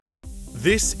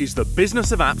This is the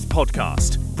Business of Apps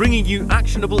podcast, bringing you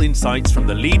actionable insights from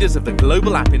the leaders of the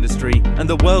global app industry and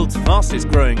the world's fastest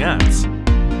growing apps.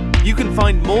 You can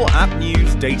find more app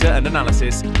news, data and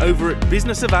analysis over at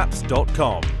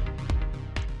businessofapps.com.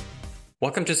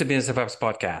 Welcome to the Business of Apps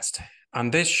podcast.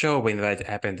 On this show, we invite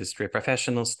app industry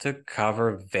professionals to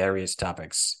cover various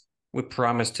topics. We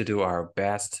promise to do our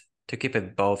best to keep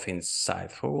it both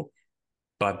insightful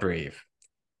but brief.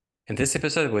 In this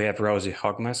episode, we have Rosie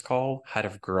Hoggmascall, Head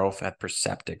of Growth at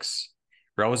Perceptycs.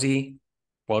 Rosie,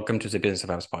 welcome to the Business of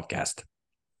Apps podcast.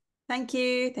 Thank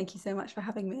you. Thank you so much for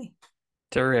having me.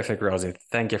 Terrific, Rosie.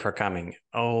 Thank you for coming.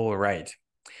 All right.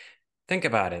 Think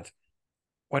about it.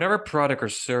 Whatever product or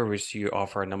service you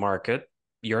offer in the market,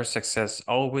 your success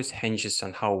always hinges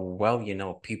on how well you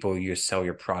know people you sell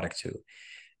your product to.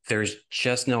 There's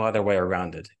just no other way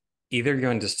around it. Either you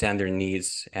understand their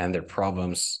needs and their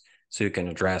problems so you can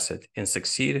address it and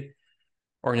succeed,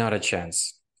 or not a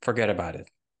chance. Forget about it.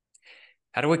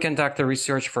 How do we conduct the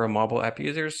research for mobile app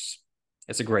users?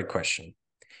 It's a great question.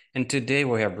 And today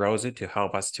we have Rosie to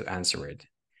help us to answer it.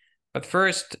 But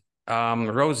first,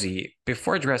 Rosie,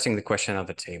 before addressing the question on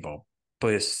the table,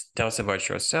 please tell us about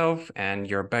yourself and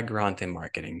your background in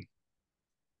marketing.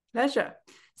 Pleasure.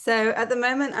 So at the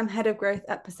moment, I'm head of growth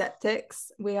at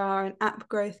Perceptycs. We are an app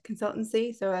growth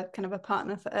consultancy, so a kind of a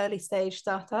partner for early stage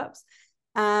startups.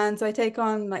 And so I take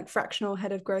on like fractional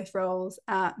head of growth roles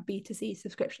at B2C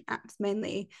subscription apps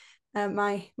mainly.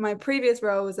 My previous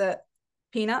role was at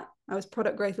Peanut. I was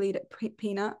product growth lead at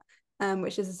Peanut,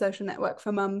 which is a social network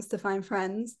for mums to find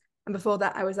friends. And before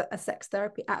that, I was at a sex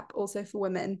therapy app also for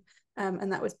women.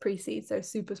 And that was pre-seed, so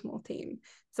super small team.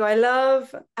 So I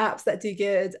love apps that do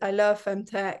good. I love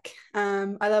femtech.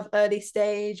 I love early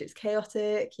stage. It's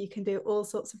chaotic. You can do all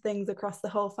sorts of things across the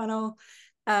whole funnel.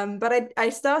 But I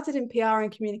started in PR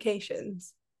and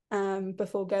communications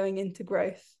before going into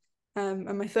growth.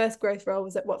 And my first growth role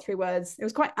was at What Three Words. It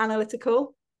was quite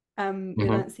analytical. We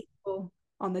learned SQL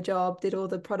on the job, did all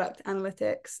the product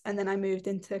analytics, and then I moved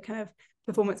into kind of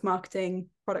performance marketing,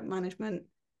 product management.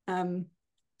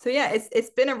 So yeah,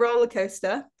 it's been a roller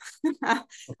coaster.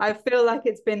 I feel like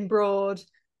it's been broad.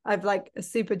 I've like a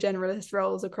super generalist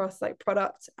roles across like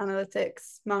product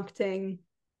analytics, marketing,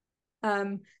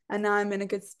 and now I'm in a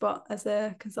good spot as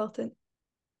a consultant.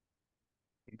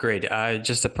 Great.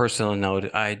 Just a personal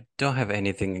note, I don't have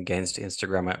anything against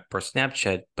Instagram or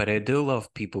Snapchat, but I do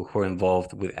love people who are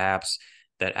involved with apps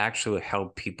that actually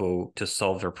help people to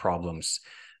solve their problems.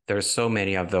 There's so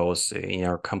many of those in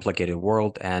our complicated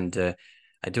world, and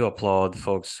I do applaud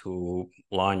folks who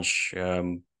launch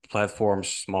platforms,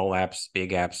 small apps,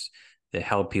 big apps that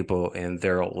help people in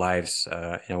their lives,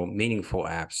 meaningful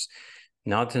apps.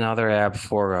 Not another app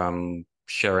for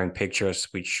sharing pictures,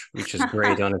 which is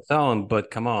great on its own, but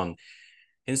come on.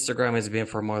 Instagram has been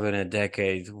for more than a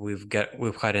decade. We've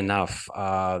had enough.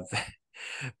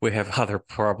 We have other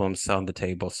problems on the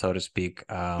table, so to speak.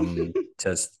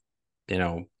 Just,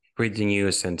 read the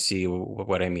news and see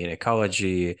what I mean.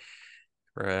 Ecology,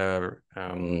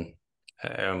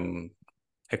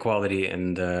 equality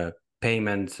in the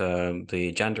payment,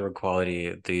 the gender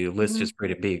equality, the list is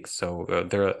pretty big. So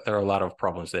there are a lot of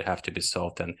problems that have to be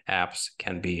solved, and apps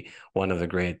can be one of the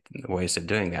great ways of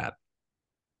doing that.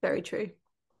 Very true.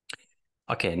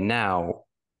 Okay, now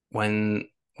when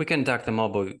we conduct the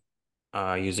mobile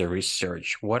user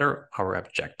research, what are our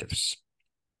objectives?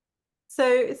 So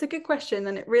it's a good question,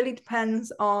 and it really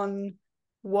depends on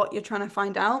what you're trying to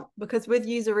find out, because with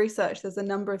user research, there's a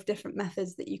number of different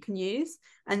methods that you can use,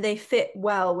 and they fit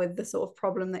well with the sort of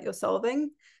problem that you're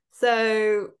solving.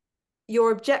 So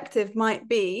your objective might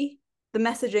be the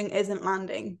messaging isn't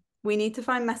landing. We need to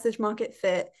find message market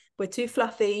fit. We're too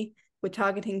fluffy. We're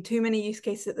targeting too many use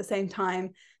cases at the same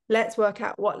time. Let's work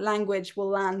out what language will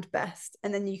land best.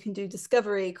 And then you can do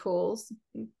discovery calls,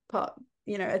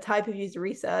 a type of user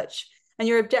research. And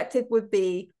your objective would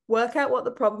be work out what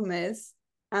the problem is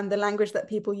and the language that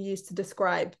people use to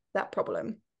describe that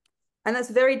problem. And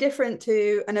that's very different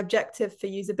to an objective for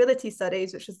usability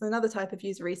studies, which is another type of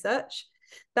user research.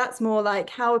 That's more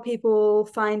like, how are people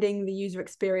finding the user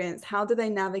experience? How do they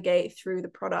navigate through the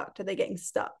product? Are they getting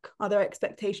stuck? Are their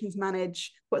expectations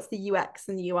managed? What's the UX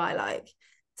and the UI like?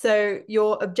 So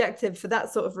your objective for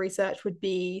that sort of research would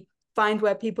be find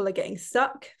where people are getting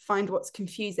stuck, find what's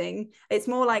confusing. It's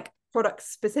more like product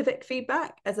specific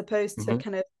feedback as opposed to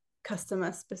kind of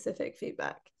customer specific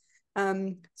feedback.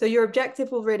 So your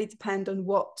objective will really depend on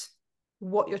what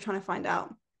you're trying to find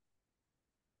out.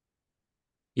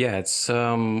 Yeah, it's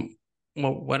one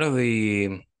of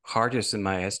the hardest, in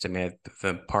my estimate,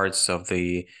 the parts of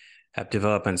the app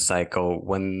development cycle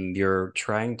when you're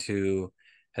trying to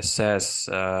assess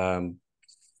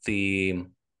the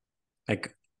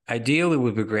like ideally it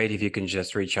would be great if you can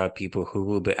just reach out people who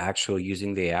will be actually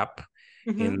using the app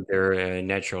in their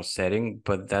natural setting,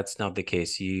 but that's not the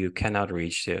case. You cannot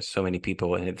reach so many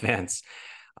people in advance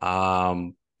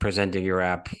presenting your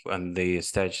app on the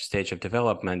stage of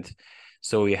development.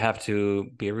 So you have to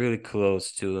be really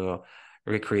close to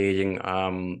recreating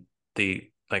the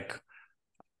like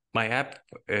my app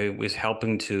is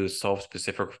helping to solve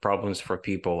specific problems for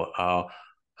people.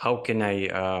 How can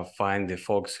I find the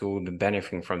folks who will be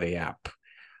benefiting from the app?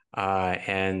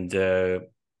 And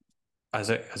as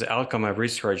an outcome of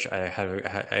research, I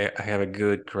have a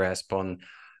good grasp on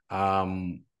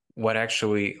what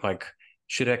actually like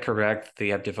should I correct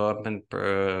the app development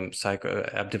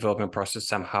app development process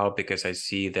somehow, because I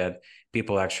see that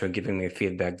people actually giving me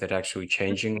feedback that actually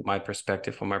changing my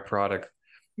perspective on my product,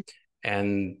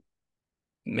 and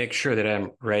make sure that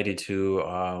I'm ready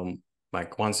to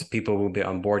like once people will be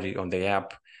onboarded on the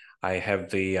app, I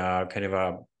have the kind of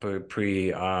a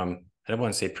I don't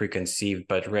want to say preconceived,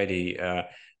 but ready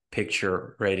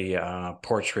picture, ready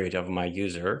portrait of my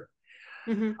user.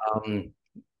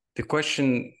 The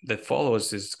question that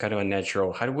follows is kind of a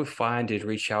natural. How do we find and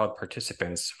reach out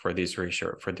participants for this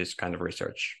research, for this kind of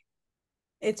research?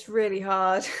 It's really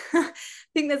hard. I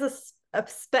think there's a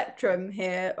spectrum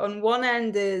here. On one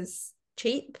end is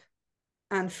cheap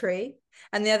and free,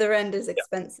 and the other end is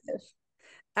expensive.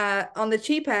 On the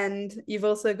cheap end, you've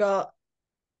also got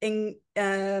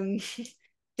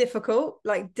difficult,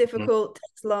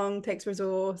 takes long, takes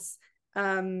resource.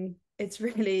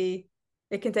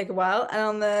 It can take a while. And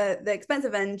on the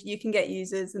expensive end, you can get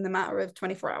users in the matter of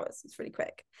 24 hours. It's really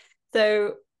quick.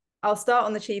 So I'll start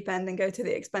on the cheap end and go to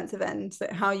the expensive end. So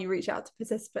how you reach out to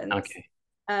participants. Okay.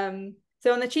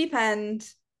 So on the cheap end,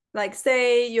 like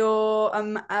say you're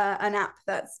an app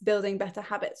that's building better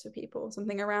habits for people,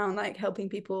 something around like helping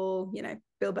people,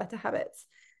 build better habits.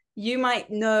 You might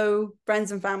know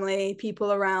friends and family,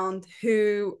 people around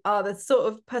who are the sort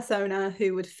of persona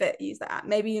who would use that app.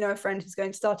 Maybe you know a friend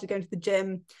who's started going to the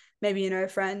gym. Maybe you know a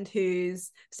friend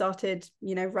who's started,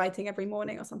 writing every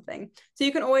morning or something. So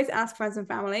you can always ask friends and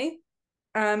family.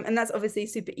 And that's obviously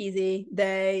super easy.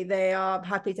 They are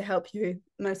happy to help you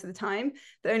most of the time.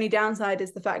 The only downside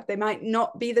is the fact they might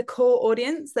not be the core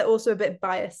audience. They're also a bit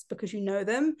biased because you know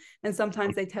them. And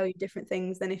sometimes they tell you different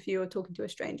things than if you were talking to a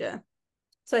stranger.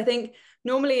 So I think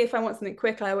normally if I want something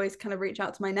quick, I always kind of reach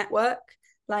out to my network.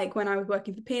 Like when I was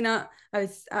working for Peanut, I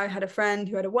had a friend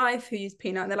who had a wife who used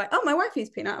Peanut, and they're like, oh, my wife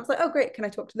used Peanut. I was like, oh, great, can I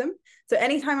talk to them? So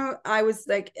anytime I was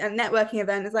like a networking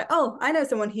event, it's like, oh, I know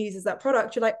someone who uses that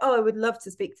product. You're like, oh, I would love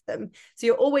to speak to them. So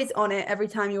you're always on it every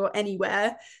time you're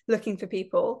anywhere looking for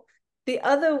people. The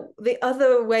other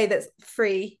way that's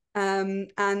free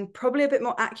and probably a bit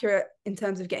more accurate in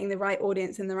terms of getting the right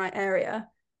audience in the right area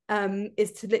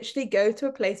is to literally go to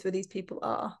a place where these people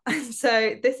are.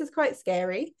 So this is quite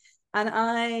scary. And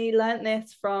I learned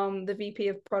this from the VP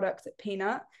of product at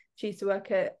Peanut. She used to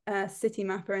work at City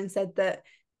Mapper and said that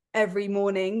every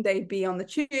morning they'd be on the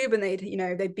tube and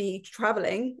they'd be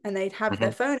traveling and they'd have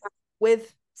their phone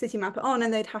with City Mapper on,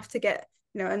 and they'd have to get,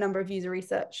 a number of user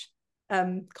research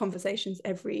conversations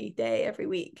every day, every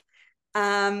week.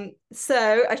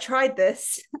 So I tried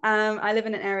this. I live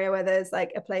in an area where there's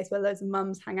like a place where loads of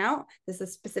mums hang out. There's a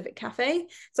specific cafe.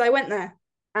 So I went there.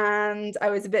 And I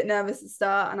was a bit nervous at the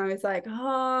start, and I was like,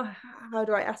 oh, how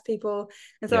do I ask people?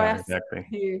 And so I asked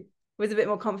who was a bit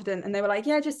more confident, and they were like,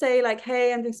 yeah, just say like,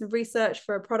 hey, I'm doing some research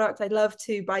for a product. I'd love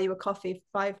to buy you a coffee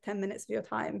for 5-10 minutes of your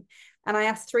time. And I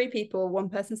asked 3 people. One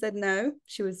person said no,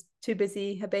 she was too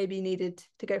busy. Her baby needed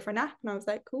to go for a nap. And I was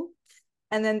like, cool.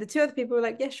 And then the 2 other people were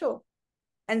like, yeah, sure.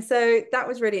 And so that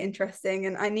was really interesting.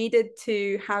 And I needed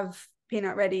to have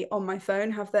Peanut ready on my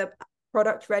phone, have the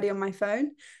product ready on my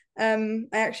phone. I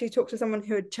actually talked to someone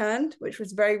who had churned, which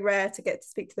was very rare to get to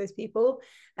speak to those people.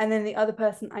 And then the other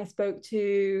person I spoke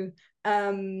to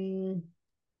had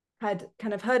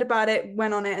kind of heard about it,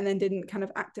 went on it, and then didn't kind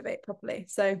of activate properly.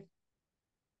 So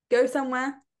go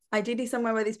somewhere, ideally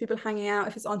somewhere where these people are hanging out.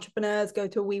 If it's entrepreneurs, go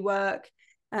to a WeWork.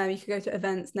 You can go to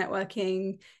events,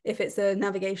 networking. If it's a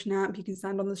navigation app, you can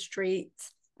stand on the street.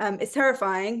 It's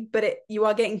terrifying, but you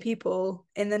are getting people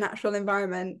in the natural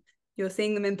environment. You're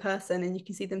seeing them in person and you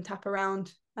can see them tap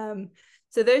around.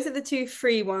 So those are the 2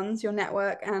 free ones, your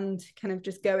network and kind of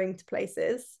just going to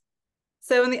places.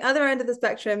 So on the other end of the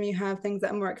spectrum, you have things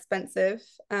that are more expensive.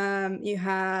 You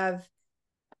have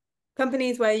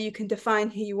companies where you can define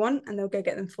who you want and they'll go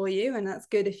get them for you. And that's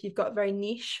good if you've got a very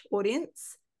niche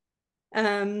audience.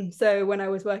 So when I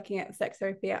was working at sex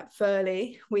therapy at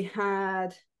Furley, we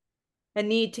had a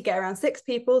need to get around 6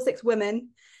 women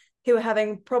who were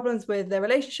having problems with their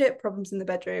relationship, problems in the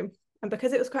bedroom. And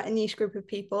because it was quite a niche group of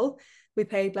people, we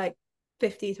paid like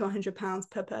 50 to £100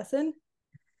 per person.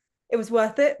 It was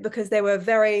worth it because they were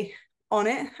very on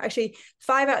it. Actually,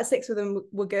 5 out of 6 of them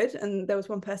were good. And there was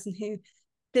one person who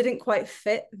didn't quite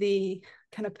fit the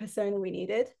kind of persona we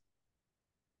needed.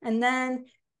 And then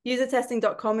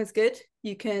usertesting.com is good.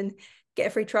 You can get a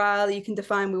free trial. You can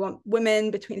define we want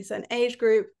women between a certain age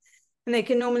group, and they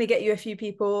can normally get you a few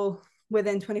people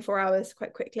within 24 hours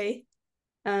quite quickly.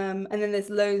 And then there's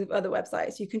loads of other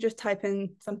websites. You can just type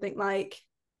in something like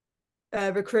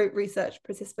recruit research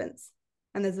participants,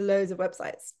 and there's loads of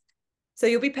websites. So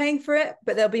you'll be paying for it,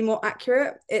 but they'll be more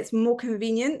accurate. It's more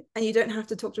convenient, and you don't have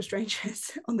to talk to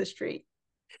strangers on the street.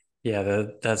 Yeah,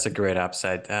 that's a great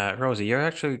upside. Rosie, you're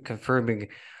actually confirming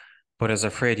what I was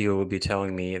afraid you would be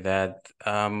telling me, that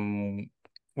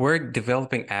we're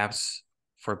developing apps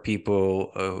for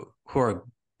people who are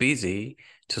busy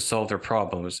to solve their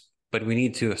problems, but we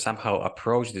need to somehow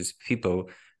approach these people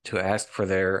to ask for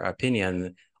their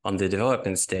opinion on the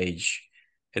development stage.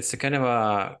 It's a kind of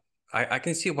a, I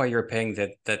can see why you're paying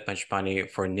that much money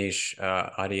for niche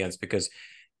audience, because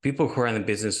people who are in the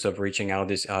business of reaching out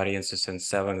these audiences and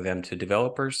selling them to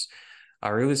developers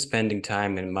are really spending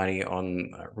time and money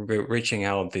on reaching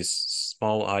out these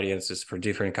small audiences for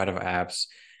different kind of apps.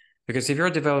 Because if you're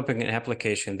developing an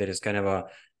application that is kind of a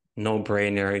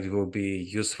no-brainer, it will be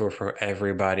useful for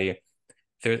everybody,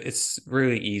 it's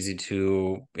really easy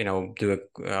to, do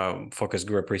a focus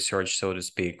group research, so to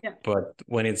speak. Yeah. But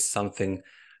when it's something,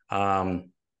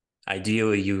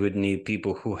 ideally you would need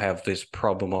people who have this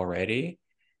problem already,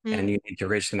 and you need to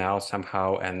reach them out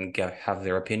somehow and have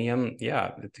their opinion.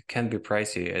 Yeah, it can be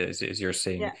pricey, as you're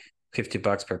saying. Yeah.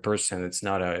 $50 per person. It's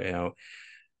not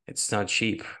it's not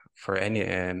cheap for any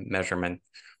measurement.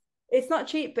 It's not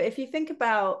cheap, but if you think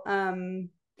about,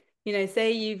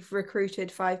 say you've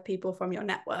recruited 5 people from your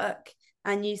network,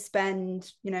 and you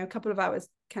spend, a couple of hours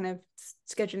kind of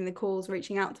scheduling the calls,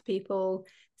 reaching out to people,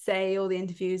 say all the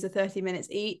interviews are 30 minutes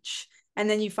each, and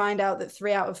then you find out that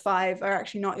 3 out of 5 are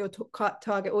actually not your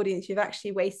target audience, you've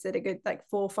actually wasted a good 4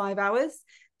 or 5 hours.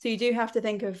 So you do have to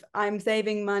think of, I'm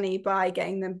saving money by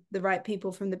getting the right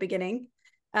people from the beginning.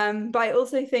 But I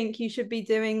also think you should be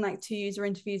doing 2 user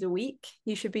interviews a week.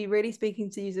 You should be really speaking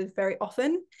to users very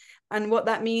often. And what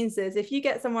that means is, if you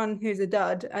get someone who's a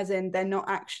dud, as in they're not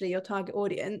actually your target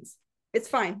audience, it's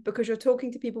fine, because you're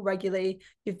talking to people regularly,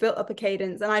 you've built up a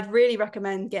cadence. And I'd really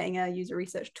recommend getting a user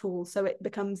research tool so it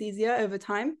becomes easier over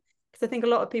time. Because I think a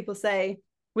lot of people say,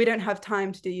 we don't have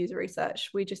time to do user research,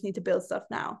 we just need to build stuff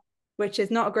now, which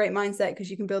is not a great mindset, because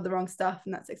you can build the wrong stuff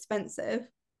and that's expensive.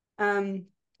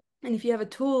 And if you have a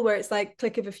tool where it's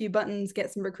click of a few buttons,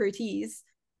 get some recruitees,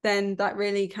 then that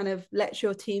really kind of lets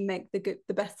your team make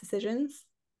the best decisions.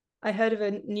 I heard of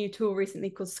a new tool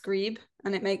recently called Scribe,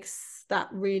 and it makes that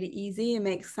really easy. It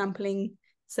makes sampling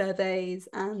surveys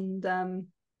and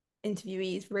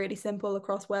interviewees really simple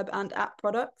across web and app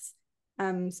products.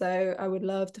 So I would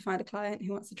love to find a client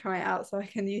who wants to try it out so I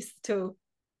can use the tool.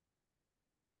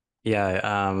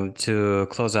 Yeah, to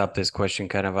close up this question,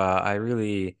 I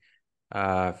really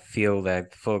feel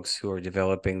that folks who are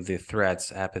developing the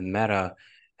Threads app in Meta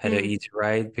had to eat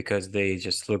right, because they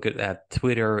just look at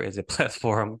Twitter as a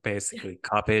platform, basically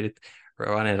copied it,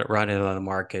 run it on the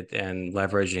market, and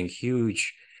leveraging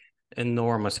huge,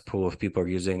 enormous pool of people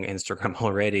using Instagram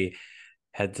already,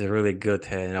 had a really good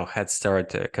head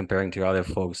start comparing to other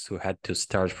folks who had to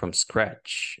start from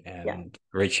scratch and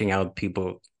reaching out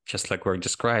people just like we're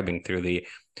describing through the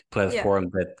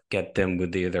platform that get them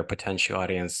with their potential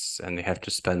audience, and they have to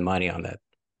spend money on that.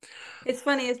 It's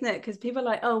funny, isn't it? Because people are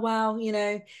like, oh, wow,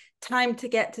 time to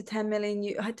get to 10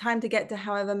 million, time to get to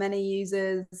however many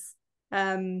users.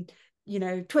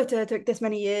 Twitter took this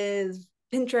many years,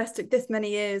 Pinterest took this many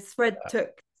years, Thread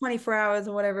took 24 hours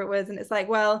or whatever it was. And it's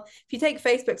well, if you take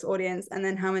Facebook's audience and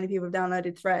then how many people have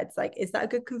downloaded Threads, is that a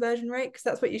good conversion rate? Because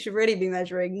that's what you should really be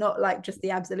measuring, not just the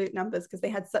absolute numbers, because they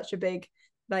had such a big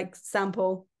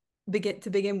sample to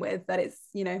begin with, that it's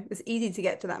easy to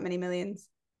get to that many millions.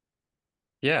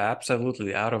 Yeah,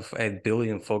 absolutely. Out of 8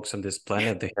 billion folks on this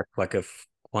planet, they have a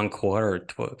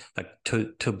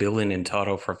 1/4, 2 billion in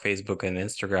total for Facebook and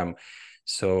Instagram.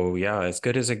 So yeah, as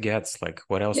good as it gets.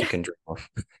 What else you can dream of?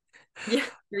 Yeah,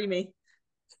 dreamy.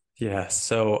 Yeah.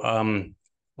 So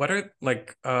what are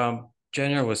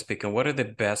generally speaking, what are the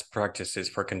best practices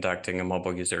for conducting a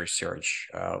mobile user research?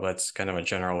 Let's kind of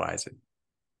generalize it.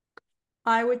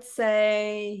 I would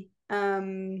say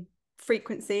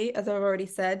frequency, as I've already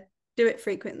said. Do it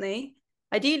frequently.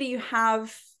 Ideally, you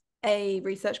have a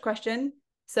research question.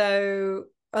 So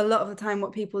a lot of the time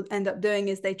what people end up doing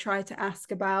is they try to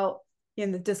ask about, you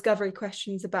know, the discovery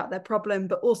questions about their problem,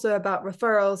 but also about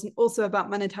referrals and also about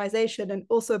monetization and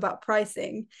also about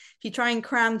pricing. If you try and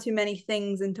cram too many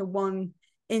things into one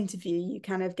interview, you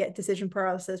kind of get decision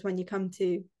paralysis when you come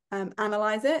to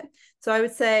analyze it. So I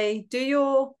would say do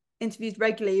your interviews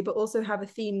regularly, but also have a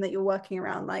theme that you're working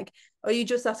around. Like, are you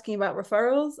just asking about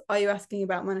referrals? Are you asking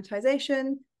about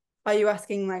monetization? Are you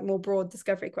asking like more broad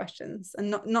discovery questions,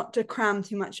 and not to cram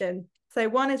too much in? So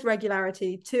one is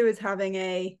regularity, two is having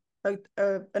an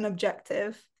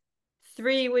objective,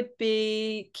 three would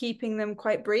be keeping them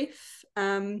quite brief,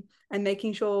 and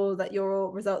making sure that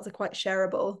your results are quite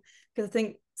shareable, because I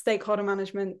think stakeholder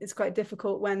management is quite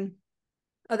difficult when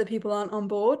other people aren't on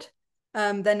board.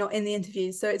 They're not in the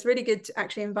interviews, so it's really good to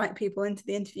actually invite people into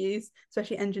the interviews,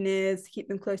 especially engineers, to keep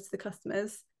them close to the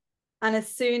customers. And as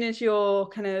soon as you're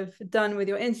kind of done with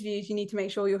your interviews, you need to make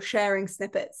sure you're sharing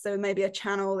snippets. So maybe a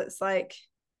channel that's like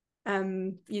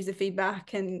user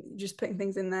feedback and just putting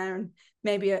things in there, and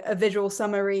maybe a visual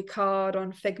summary card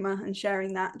on Figma and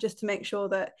sharing that, just to make sure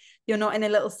that you're not in a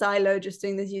little silo just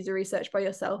doing this user research by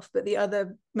yourself, but the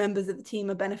other members of the team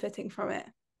are benefiting from it.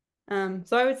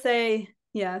 So I would say,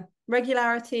 yeah,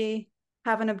 regularity,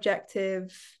 have an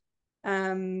objective,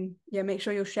 make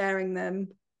sure you're sharing them.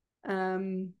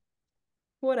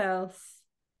 What else?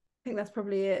 I think that's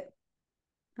probably it.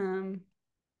 And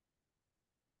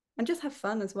just have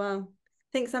fun as well.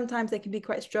 I think sometimes they can be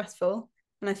quite stressful,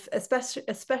 and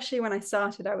especially when I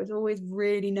started, I was always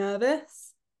really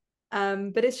nervous.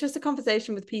 But it's just a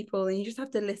conversation with people, and you just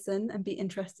have to listen and be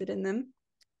interested in them.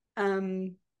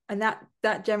 And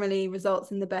that generally results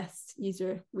in the best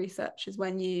user research, is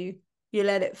when you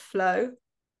let it flow,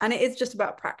 and it is just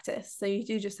about practice. So you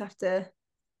do just have to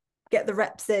get the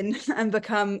reps in and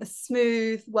become a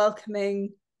smooth,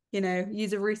 welcoming,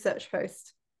 user research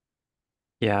host.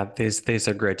 Yeah, these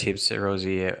are great tips,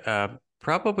 Rosie.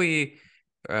 Probably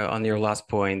on your last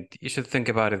point, you should think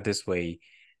about it this way.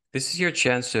 This is your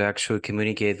chance to actually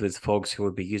communicate with folks who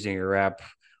will be using your app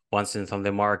once it's on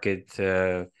the market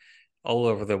all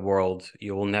over the world.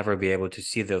 You will never be able to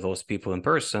see those people in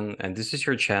person, and this is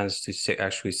your chance to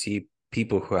actually see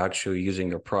people who are actually using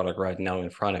your product right now in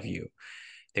front of you.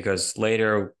 Because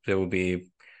later you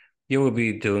will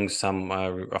be doing some,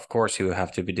 of course, you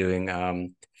have to be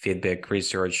doing feedback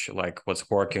research, like what's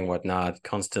working, what not,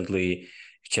 constantly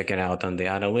checking out on the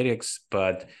analytics,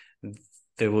 but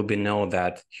there will be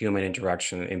that human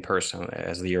interaction in person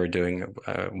as you're doing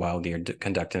while you're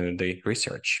conducting the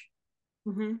research.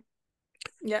 Mm-hmm.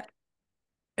 Yeah.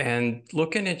 And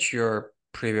looking at your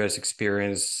previous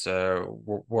experience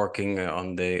working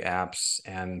on the apps,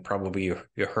 and probably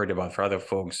you heard about for other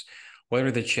folks, what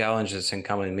are the challenges and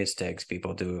common mistakes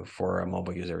people do for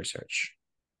mobile user research?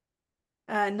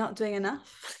 Not doing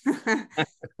enough.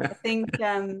 I think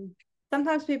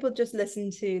sometimes people just listen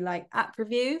to like app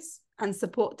reviews and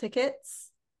support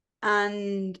tickets,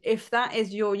 and if that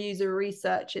is your user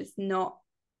research, it's not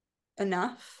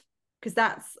enough, because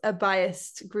that's a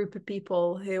biased group of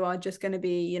people who are just going to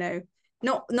be,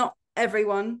 not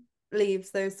everyone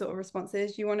leaves those sort of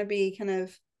responses. You want to be kind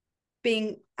of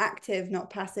being active, not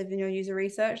passive in your user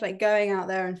research, like going out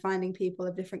there and finding people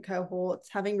of different cohorts,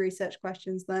 having research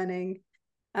questions, learning.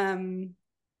 And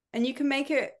you can make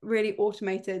it really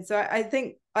automated. So I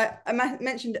think I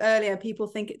mentioned earlier, people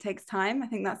think it takes time. I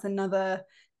think that's another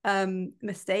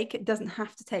mistake. It doesn't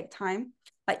have to take time.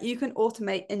 Like, you can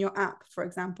automate in your app, for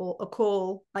example, a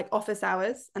call like office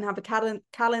hours, and have a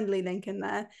Calendly link in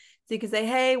there. So you can say,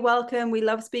 hey, welcome, we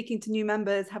love speaking to new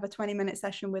members, have a 20-minute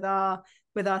session with our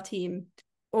team.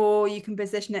 Or you can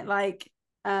position it like,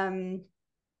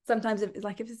 sometimes if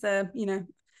it's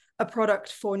a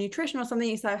product for nutrition or something,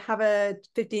 you say have a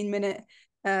 15-minute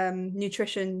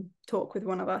nutrition talk with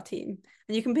one of our team,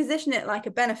 and you can position it like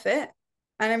a benefit,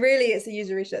 and really it's a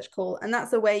user research call. And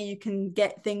that's a way you can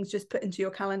get things just put into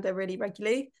your calendar really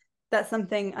regularly. That's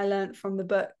something I learned from the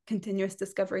book Continuous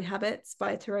Discovery Habits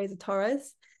by Teresa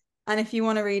Torres. And if you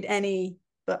want to read any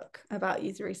book about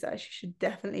user research, you should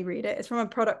definitely read it. It's from a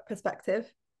product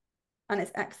perspective, and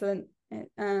it's excellent.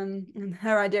 And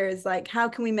her idea is like, how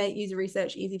can we make user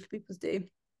research easy for people to do?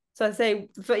 So I'd say,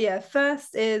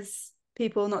 first is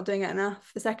people not doing it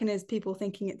enough. The second is people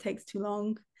thinking it takes too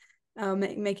long,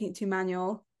 making it too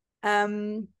manual.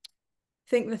 I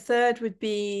think the third would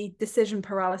be decision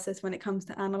paralysis when it comes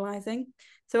to analyzing.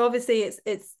 So obviously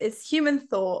it's human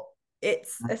thought.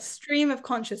 It's a stream of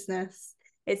consciousness.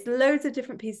 It's loads of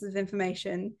different pieces of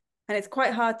information, and it's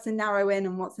quite hard to narrow in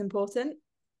on what's important.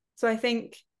 So I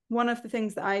think one of the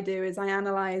things that I do is I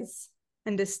analyze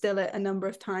and distill it a number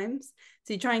of times.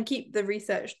 So you try and keep the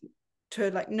research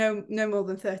to like no more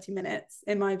than 30 minutes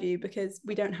in my view, because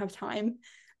we don't have time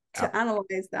to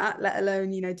analyze that, let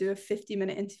alone, you know, do a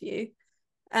 50-minute interview.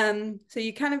 So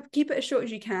you kind of keep it as short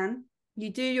as you can. You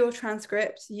do your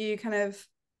transcript, you kind of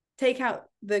take out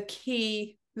the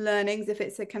key learnings if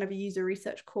it's a kind of a user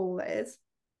research call, that is.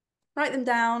 Write them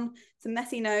down, some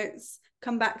messy notes,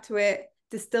 come back to it,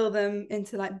 distill them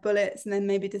into like bullets, and then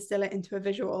maybe distill it into a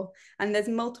visual. And there's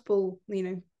multiple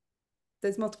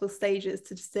stages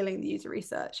to distilling the user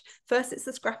research. First, it's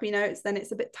the scrappy notes, then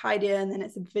it's a bit tidier, and then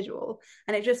it's a visual.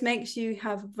 And it just makes you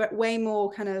have way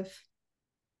more kind of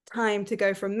time to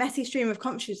go from messy stream of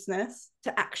consciousness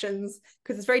to actions,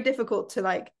 because it's very difficult to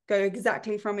like go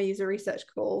exactly from a user research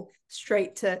call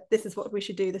straight to this is what we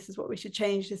should do, this is what we should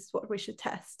change, this is what we should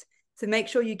test. So make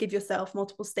sure you give yourself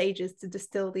multiple stages to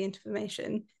distill the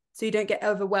information, so you don't get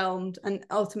overwhelmed and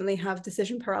ultimately have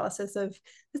decision paralysis of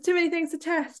there's too many things to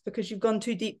test because you've gone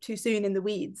too deep too soon in the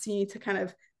weeds. You need to kind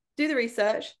of do the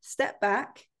research, step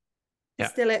back,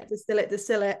 distill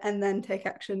it, and then take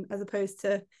action, as opposed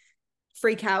to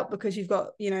freak out because you've got,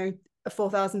 you know, a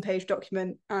 4,000-page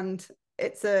document and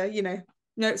it's a, you know,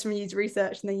 notes from user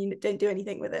research, and then you don't do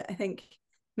anything with it. I think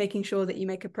making sure that you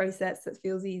make a process that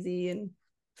feels easy and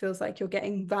feels like you're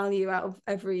getting value out of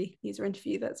every user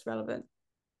interview that's relevant.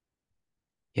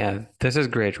 Yeah, this is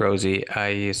great, Rosie. I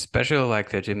especially like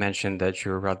that you mentioned that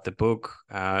you wrote the book.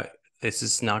 This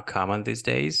is not common these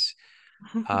days.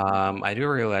 I do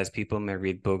realize people may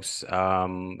read books,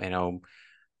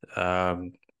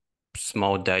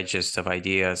 small digest of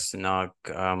ideas, not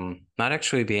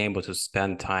actually being able to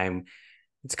spend time.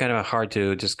 It's kind of hard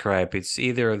to describe. It's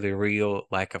either the real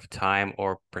lack of time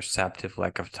or perceptive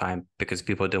lack of time, because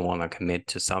people don't want to commit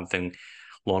to something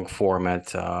long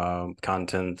format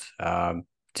content,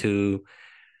 to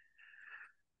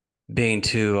being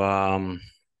too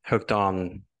hooked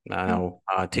on, I don't know,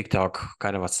 TikTok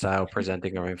kind of a style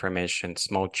presenting of information,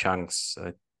 small chunks,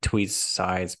 tweets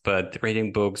size. But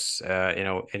reading books, in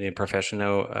a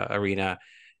professional arena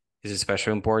is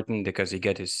especially important, because you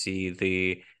get to see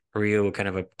the real kind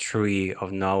of a tree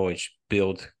of knowledge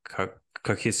built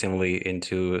cohesively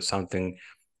into something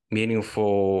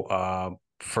meaningful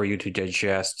for you to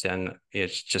digest, and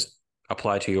it's just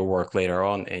apply to your work later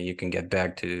on, and you can get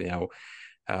back to,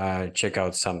 check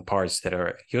out some parts that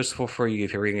are useful for you.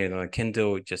 If you're reading it on a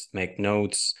Kindle, just make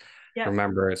notes. Yeah.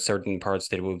 Remember certain parts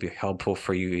that will be helpful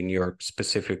for you in your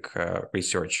specific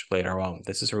research later on.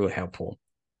 This is really helpful.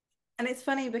 And it's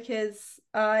funny because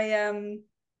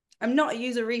I'm not a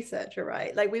user researcher,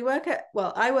 right? Like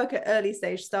I work at early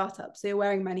stage startups, so you're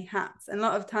wearing many hats. And a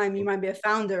lot of time you might be a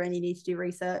founder and you need to do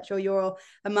research, or you're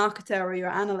a marketer or you're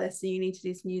an analyst and you need to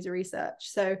do some user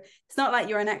research. So it's not like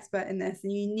you're an expert in this,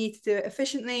 and you need to do it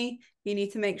efficiently. You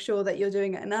need to make sure that you're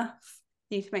doing it enough.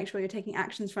 You need to make sure you're taking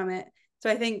actions from it.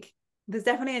 So I think there's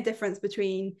definitely a difference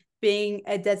between being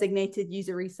a designated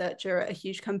user researcher at a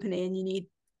huge company and you need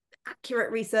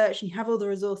accurate research and you have all the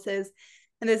resources,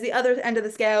 and there's the other end of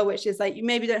the scale, which is like you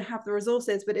maybe don't have the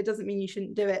resources, but it doesn't mean you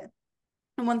shouldn't do it.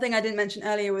 And one thing I didn't mention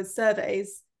earlier was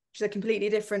surveys, which is a completely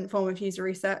different form of user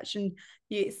research, and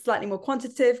it's slightly more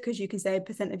quantitative because you can say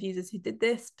percent of users who did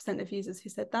this, percent of users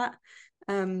who said that.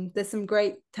 There's some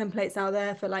great templates out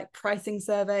there for like pricing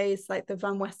surveys, like the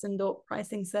Van Westendorp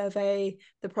pricing survey,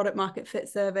 the product market fit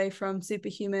survey from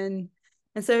Superhuman.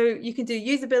 And so you can do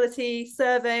usability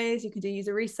surveys, you can do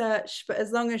user research, but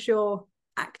as long as you're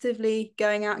actively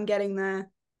going out and getting the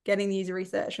user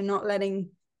research and not letting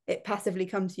it passively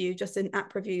come to you just in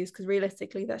app reviews, because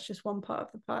realistically that's just one part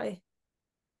of the pie.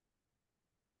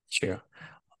 Sure.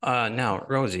 Now,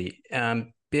 Rosie,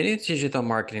 been in digital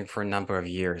marketing for a number of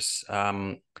years.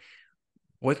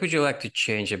 What would you like to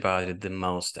change about it the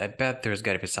most? I bet there's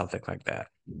got to be something like that.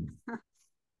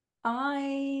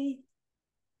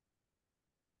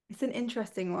 It's an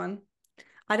interesting one.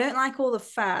 I don't like all the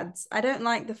fads. I don't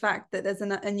like the fact that there's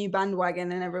a new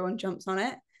bandwagon and everyone jumps on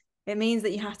it. It means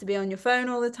that you have to be on your phone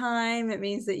all the time. It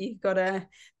means that you've got to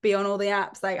be on all the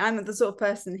apps. Like I'm the sort of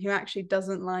person who actually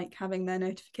doesn't like having their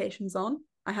notifications on.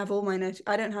 I have all my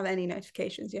I don't have any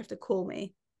notifications. You have to call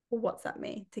me or WhatsApp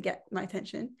me to get my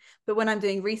attention. But when I'm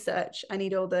doing research, I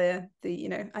need all I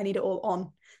need it all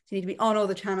on. So you need to be on all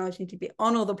the channels. You need to be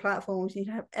on all the platforms. You need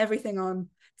to have everything on.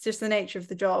 It's just the nature of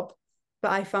the job.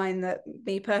 But I find that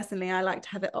me personally, I like to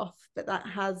have it off, but that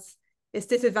has its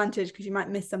disadvantage because you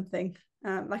might miss something.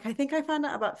 Like I think I found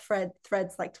out about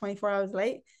threads like 24 hours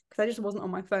late because I just wasn't on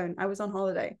my phone. I was on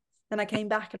holiday. Then I came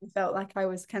back and I felt like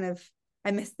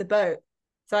I missed the boat.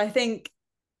 So I think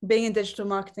being in digital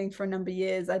marketing for a number of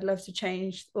years, I'd love to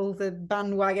change all the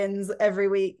bandwagons every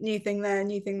week, new thing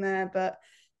there. But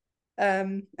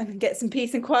and get some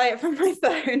peace and quiet from my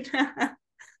phone.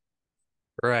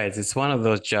 Right. It's one of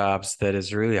those jobs that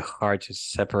is really hard to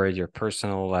separate your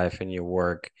personal life and your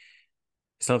work.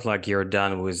 It's not like you're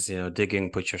done with,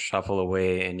 digging, put your shovel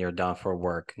away and you're done for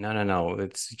work. No, no, no.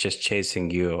 It's just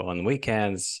chasing you on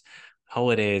weekends,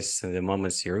 holidays, and the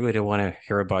moments you really don't want to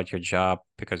hear about your job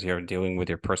because you're dealing with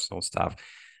your personal stuff.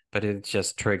 But it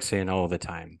just tricks in all the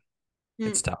time.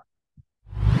 It's tough.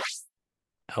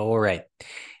 All right.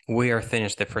 We are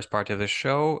finished the first part of the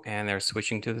show and they're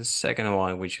switching to the second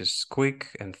one, which is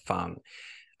quick and fun.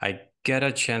 I get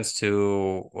a chance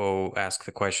to ask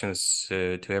the questions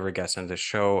to every guest on the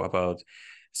show about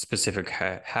specific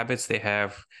habits they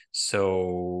have.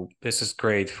 So this is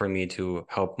great for me to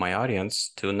help my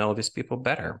audience to know these people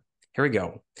better. Here we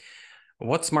go.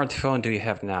 What smartphone do you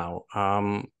have now?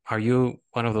 Are you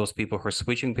one of those people who are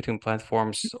switching between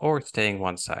platforms or staying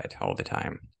one side all the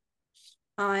time?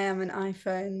 I am an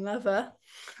iPhone lover.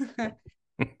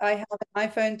 I have an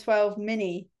iPhone 12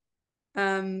 mini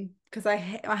because I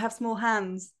have small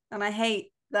hands and I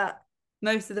hate that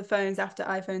most of the phones after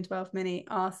iPhone 12 mini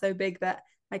are so big that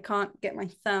I can't get my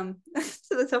thumb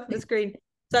to the top of the screen.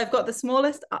 So I've got the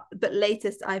smallest but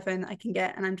latest iPhone that I can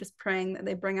get, and I'm just praying that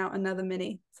they bring out another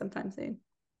mini sometime soon.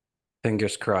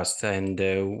 Fingers crossed. And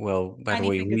well, by the Tiny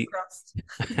way, fingers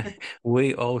crossed.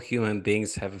 we all human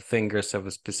beings have fingers of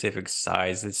a specific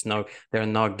size. They're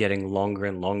not getting longer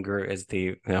and longer as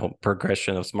the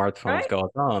progression of smartphones Right?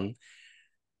 goes on.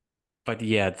 But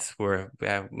yet,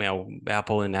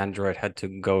 Apple and Android had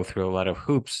to go through a lot of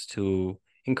hoops to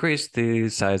increase the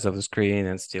size of the screen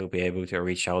and still be able to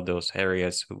reach out those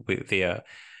areas with the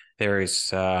various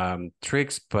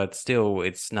tricks. But still,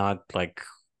 it's not like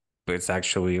it's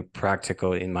actually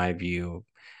practical in my view.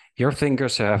 Your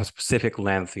fingers have a specific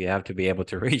length. You have to be able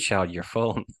to reach out your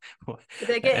phone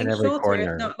They're in getting every shorter, if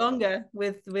corner. not longer,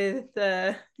 with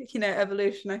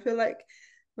evolution. I feel like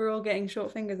we're all getting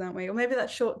short fingers, aren't we? Or maybe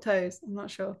that's short toes. I'm not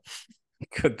sure.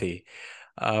 Could be.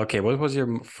 Okay, what was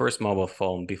your first mobile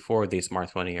phone before the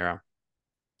smartphone era?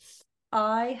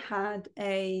 I had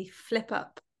a flip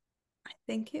up. I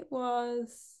think it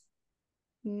was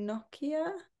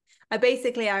Nokia. I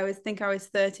was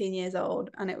 13 years old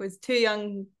and it was too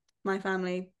young, my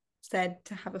family said,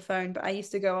 to have a phone, but I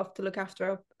used to go off to look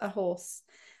after a horse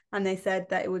and they said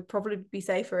that it would probably be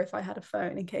safer if I had a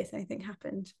phone in case anything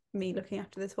happened, me looking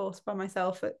after this horse by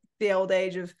myself at the old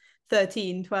age of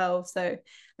 13, 12. So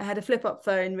I had a flip up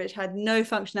phone which had no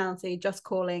functionality, just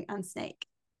calling and Snake.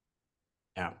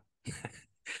 Yeah.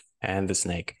 And the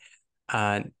snake.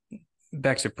 Uh,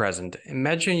 Back to present.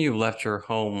 Imagine you left your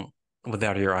home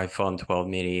without your iPhone 12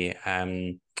 mini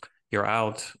and you're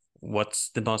out. What's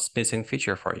the most missing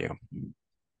feature for you?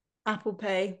 Apple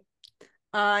Pay.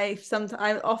 I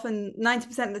often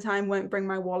 90% of the time won't bring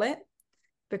my wallet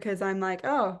because I'm like,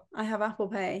 oh, I have Apple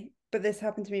Pay. But this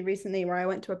happened to me recently where I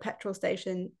went to a petrol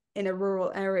station in a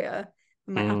rural area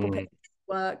and my Apple Pay didn't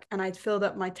work and I'd filled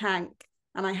up my tank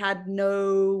and I had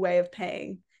no way of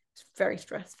paying. It's very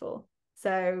stressful.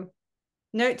 So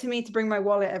note to me to bring my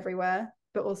wallet everywhere,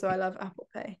 but also I love Apple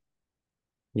Pay.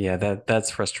 Yeah,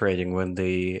 that's frustrating when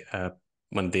the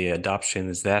adoption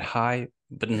is that high,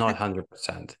 but not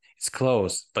 100%. It's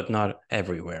close, but not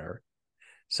everywhere.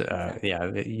 So Exactly.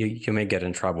 yeah, you may get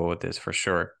in trouble with this for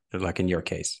sure, like in your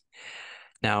case.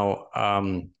 Now,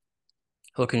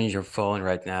 looking at your phone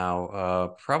right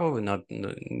now, probably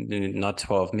not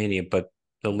 12 mini, but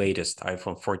the latest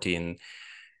iPhone 14.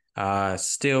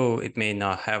 Still, it may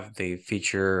not have the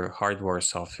feature hardware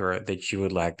software that you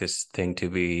would like this thing to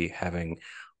be having.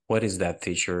 What is that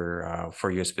feature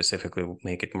for you specifically will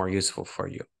make it more useful for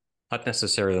you? Not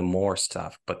necessarily more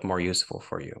stuff, but more useful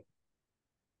for you.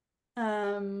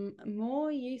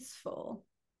 More useful.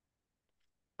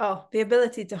 Oh, the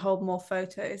ability to hold more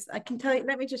photos. I can tell you,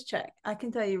 let me just check. I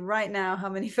can tell you right now how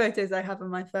many photos I have on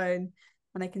my phone.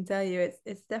 And I can tell you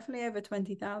it's definitely over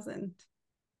 20,000.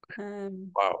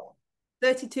 Wow.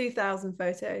 32,000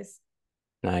 photos.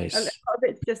 A lot Nice. of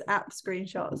it's just app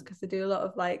screenshots because I do a lot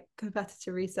of like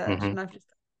competitor research Mm-hmm. and I've just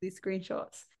got these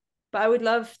screenshots. But I would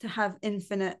love to have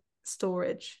infinite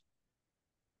storage.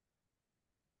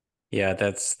 Yeah,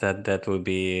 that would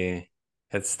be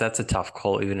that's a tough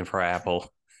call even for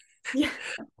Apple. Yeah.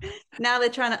 Now they're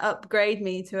trying to upgrade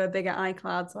me to a bigger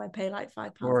iCloud, so I pay like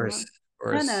 £5 a month.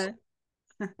 Of I course. know.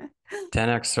 10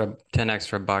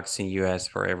 extra bucks in US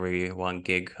for every 1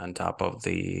 gig on top of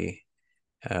the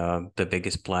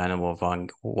biggest plan of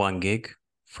one gig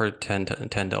for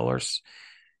 $10.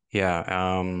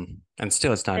 Yeah, and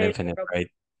still it's not infinite, right?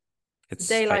 It's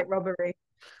Daylight robbery.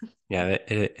 yeah,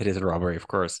 it is a robbery, of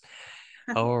course.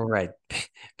 All right.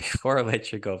 Before I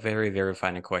let you go, very, very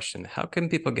final question. How can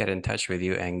people get in touch with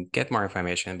you and get more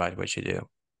information about what you do?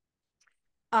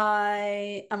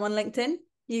 I am on LinkedIn.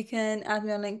 You can add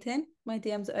me on LinkedIn. My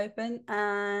DMs are open.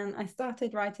 And I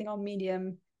started writing on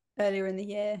Medium earlier in the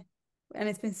year. And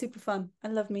it's been super fun. I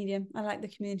love Medium. I like the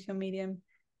community on Medium.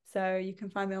 So you can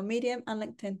find me on Medium and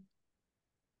LinkedIn.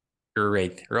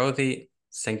 Great. Rosie,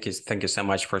 thank you so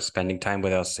much for spending time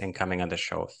with us and coming on the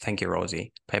show. Thank you,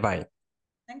 Rosie. Bye-bye.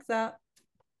 Thanks, Art.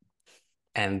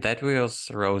 And that was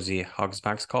Rosie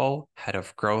Hoggmascall, Head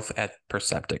of Growth at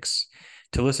Perceptycs.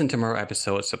 To listen to more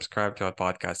episodes, subscribe to our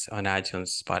podcast on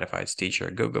iTunes, Spotify,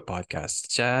 Stitcher, Google Podcasts.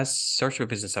 Just search for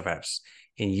Business of Apps,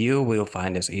 and you will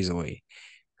find us easily.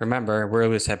 Remember, we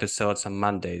release episodes on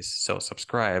Mondays, so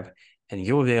subscribe, and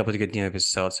you will be able to get new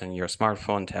episodes on your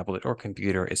smartphone, tablet, or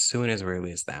computer as soon as we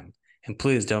release them. And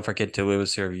please don't forget to leave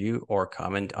us a review or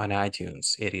comment on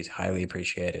iTunes. It is highly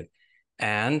appreciated.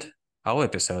 And all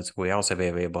episodes will also be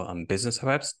available on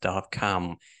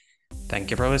businessofapps.com.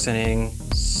 Thank you for listening.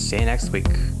 See you next week.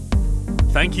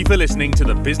 Thank you for listening to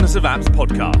the Business of Apps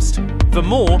podcast. For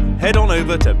more, head on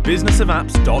over to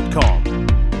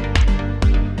businessofapps.com.